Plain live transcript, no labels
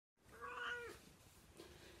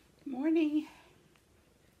Morning.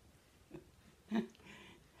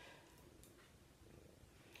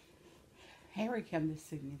 Harry come to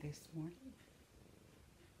see me this morning.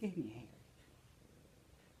 Didn't you,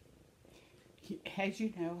 Harry? As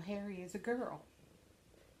you know, Harry is a girl.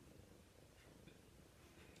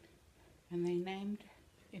 And they named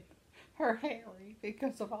her Harry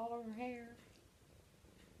because of all her hair.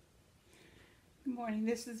 Good morning,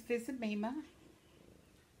 this is Visit Mema.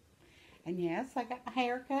 And yes, I got my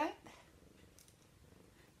hair cut.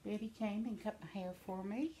 Betty came and cut my hair for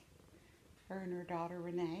me. Her and her daughter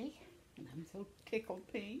Renee. And I'm so tickled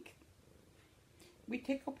pink. We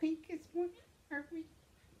tickle pink this morning, aren't we?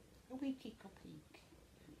 Oh, we tickle pink.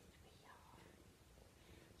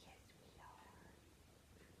 Yes, we are.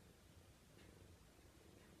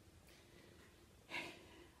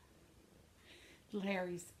 Yes, we are.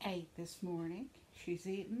 Larry's ate this morning. She's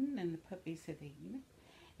eaten and the puppies have eaten.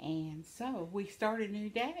 And so we start a new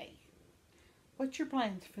day. What's your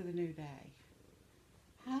plans for the new day?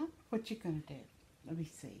 Huh? What you gonna do? Let me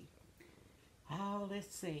see. Oh,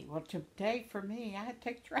 let's see. Well, today for me, I had to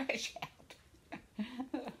take trash out.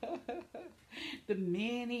 The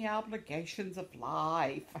many obligations of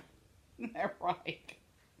life. Isn't that right?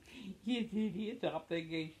 It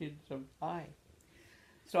obligations of life.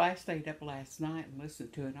 So I stayed up last night and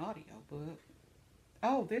listened to an audio book.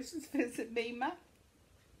 Oh, this is Visit Mema.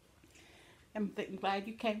 I'm glad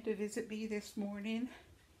you came to visit me this morning.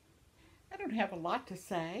 I don't have a lot to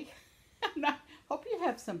say. Hope you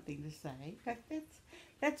have something to say.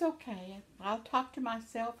 That's okay. I'll talk to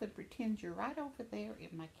myself and pretend you're right over there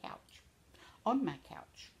in my couch. On my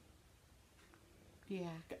couch. Yeah,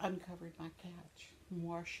 I uncovered my couch. I'm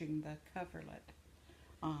washing the coverlet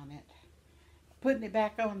on it. Putting it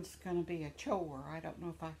back on is going to be a chore. I don't know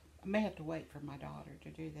if I may have to wait for my daughter to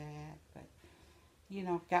do that, but you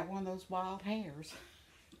know, got one of those wild hairs.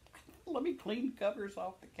 Let me clean the covers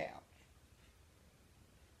off the couch.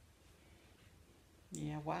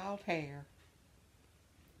 Yeah, wild hair.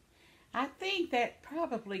 I think that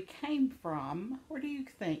probably came from, what do you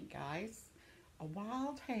think, guys? A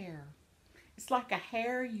wild hair. It's like a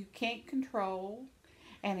hair you can't control,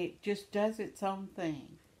 and it just does its own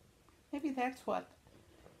thing. Maybe that's what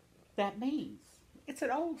that means. It's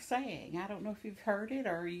an old saying. I don't know if you've heard it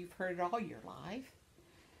or you've heard it all your life.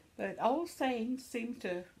 But old sayings seem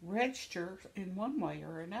to register in one way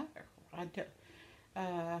or another.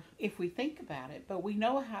 If we think about it, but we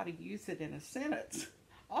know how to use it in a sentence.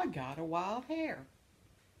 I got a wild hair.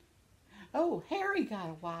 Oh, Harry got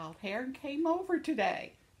a wild hair and came over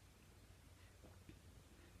today.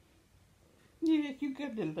 Yes, you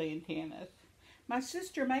good little antennas. My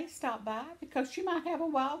sister may stop by because she might have a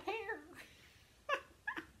wild hair.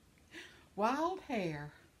 Wild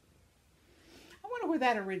hair. I wonder where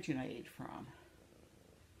that originated from.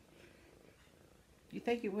 You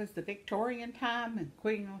think it was the Victorian time and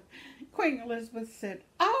Queen Elizabeth said,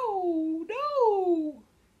 "Oh no,"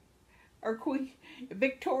 or Queen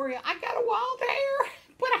Victoria, "I got a wild hair.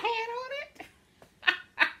 Put a hat on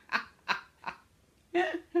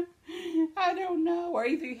it." I don't know. Or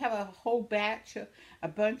either you have a whole a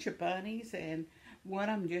bunch of bunnies, and one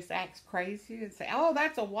of them just acts crazy and say, "Oh,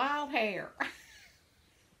 that's a wild hair."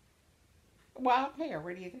 Wild hair.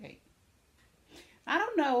 What do you think? I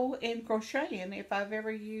don't know in crocheting if I've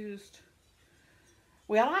ever used,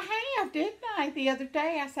 well, I have, didn't I? The other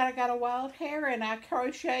day I said I got a wild hair and I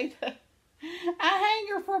crocheted a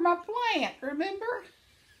hanger for my plant, remember?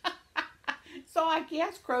 So I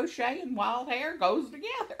guess crochet and wild hair goes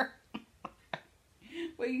together.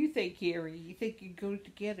 What do you think, Harry? You think it goes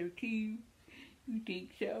together too? You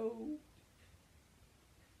think so?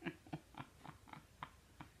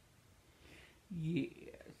 Yes.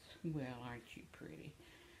 Well, aren't you pretty?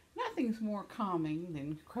 Nothing's more calming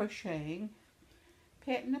than crocheting,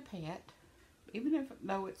 petting a pet, even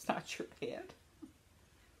though it's not your pet.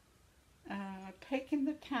 Taking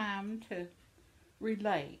the time to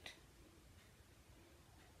relate.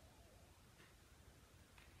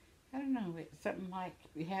 I don't know, it's something like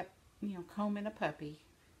we have, combing a puppy.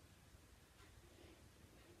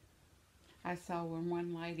 I saw when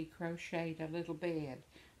one lady crocheted a little bed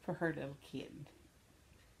for her little kitten.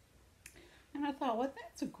 And I thought, well,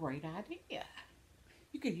 that's a great idea.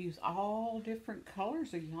 You could use all different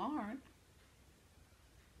colors of yarn.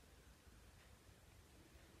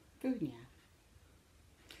 Couldn't you?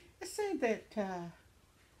 It said that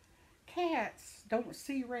cats don't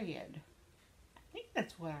see red. I think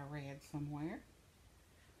that's what I read somewhere.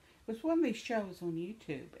 It was one of these shows on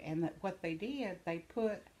YouTube, and what they did, they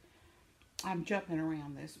put, I'm jumping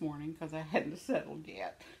around this morning because I hadn't settled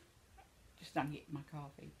yet. Just not getting my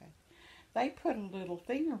coffee, but they put a little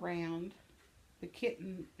thing around the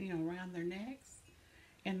kitten, around their necks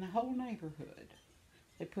in the whole neighborhood.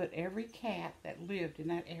 They put every cat that lived in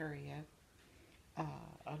that area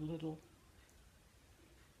a little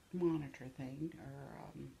monitor thing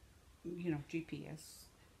or, GPS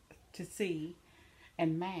to see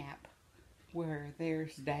and map where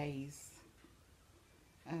there's days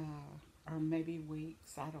or maybe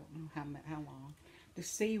weeks, I don't know how long, to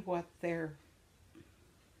see what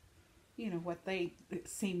what they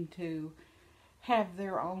seem to have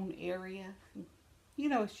their own area.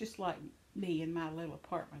 It's just like me in my little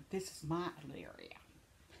apartment. This is my area.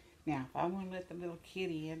 Now, if I want to let the little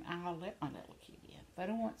kitty in, I'll let my little kitty in. If I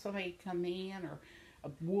don't want somebody to come in or a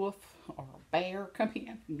wolf or a bear come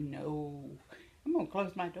in, no. I'm going to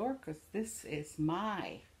close my door because this is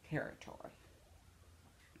my territory.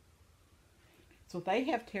 So they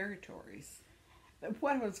have territories.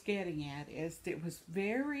 What I was getting at is it was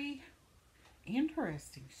very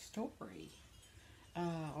interesting story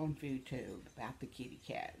on YouTube about the kitty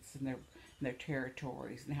cats and their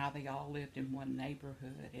territories and how they all lived in one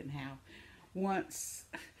neighborhood and how once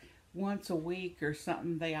a week or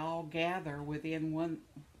something they all gather within one.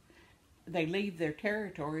 They leave their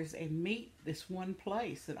territories and meet this one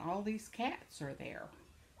place, and all these cats are there.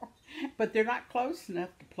 But they're not close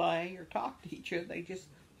enough to play or talk to each other. They just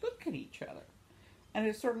look at each other. And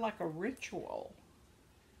it's sort of like a ritual.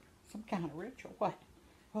 Some kind of ritual. What?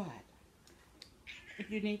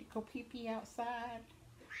 You need to go pee-pee outside?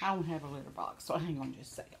 I don't have a litter box, so hang on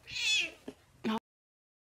just a second.